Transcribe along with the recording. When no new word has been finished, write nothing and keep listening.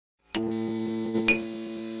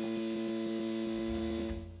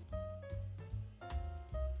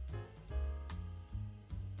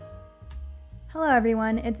Hello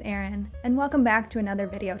everyone, it's Erin, and welcome back to another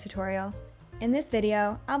video tutorial. In this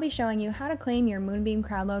video, I'll be showing you how to claim your Moonbeam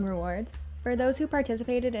Crowdloan rewards for those who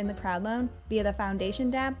participated in the Crowdloan via the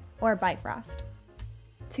Foundation dApp or Bifrost.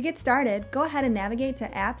 To get started, go ahead and navigate to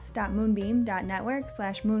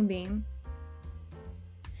apps.moonbeam.network/moonbeam.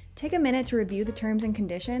 Take a minute to review the terms and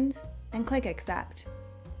conditions, and click Accept.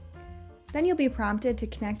 Then you'll be prompted to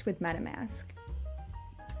connect with MetaMask.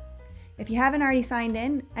 If you haven't already signed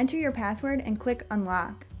in, enter your password and click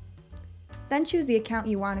Unlock. Then choose the account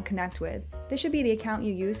you want to connect with. This should be the account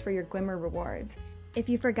you use for your Glimmer rewards. If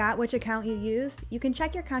you forgot which account you used, you can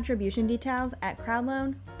check your contribution details at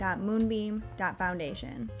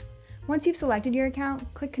crowdloan.moonbeam.foundation. Once you've selected your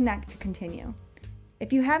account, click Connect to continue.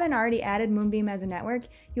 If you haven't already added Moonbeam as a network,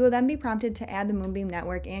 you will then be prompted to add the Moonbeam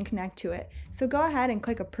network and connect to it. So go ahead and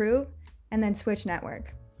click Approve, and then switch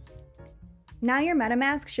network. Now your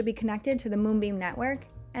MetaMask should be connected to the Moonbeam network,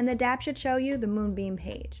 and the dApp should show you the Moonbeam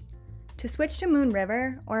page. To switch to Moon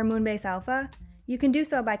River or Moonbase Alpha, you can do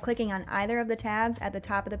so by clicking on either of the tabs at the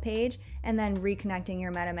top of the page and then reconnecting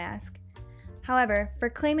your MetaMask. However,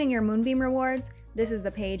 for claiming your Moonbeam rewards, this is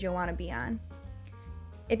the page you'll want to be on.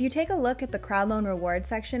 If you take a look at the Crowdloan rewards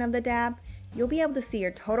section of the dApp, you'll be able to see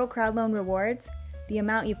your total Crowdloan rewards, the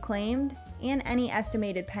amount you've claimed, and any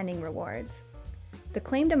estimated pending rewards. The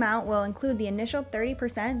claimed amount will include the initial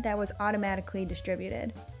 30% that was automatically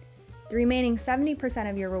distributed. The remaining 70%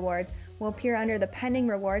 of your rewards will appear under the pending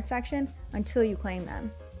rewards section until you claim them.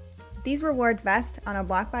 These rewards vest on a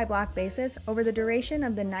block-by-block basis over the duration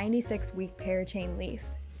of the 96-week parachain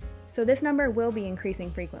lease, so this number will be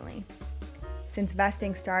increasing frequently. Since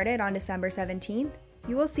vesting started on December 17th,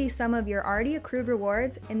 you will see some of your already accrued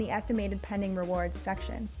rewards in the estimated pending rewards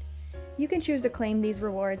section. You can choose to claim these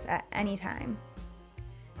rewards at any time.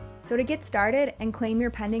 So to get started and claim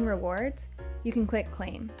your pending rewards, you can click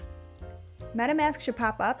Claim. MetaMask should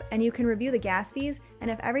pop up and you can review the gas fees,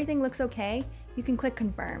 and if everything looks okay, you can click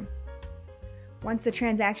Confirm. Once the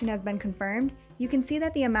transaction has been confirmed, you can see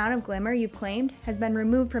that the amount of Glimmer you've claimed has been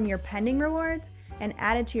removed from your pending rewards and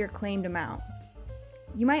added to your claimed amount.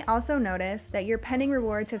 You might also notice that your pending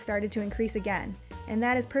rewards have started to increase again, and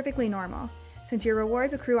that is perfectly normal, since your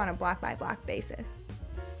rewards accrue on a block-by-block basis.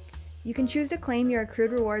 You can choose to claim your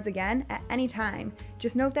accrued rewards again at any time.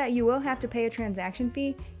 Just note that you will have to pay a transaction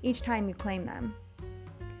fee each time you claim them.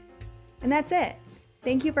 And that's it.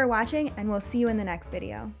 Thank you for watching, and we'll see you in the next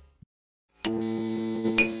video.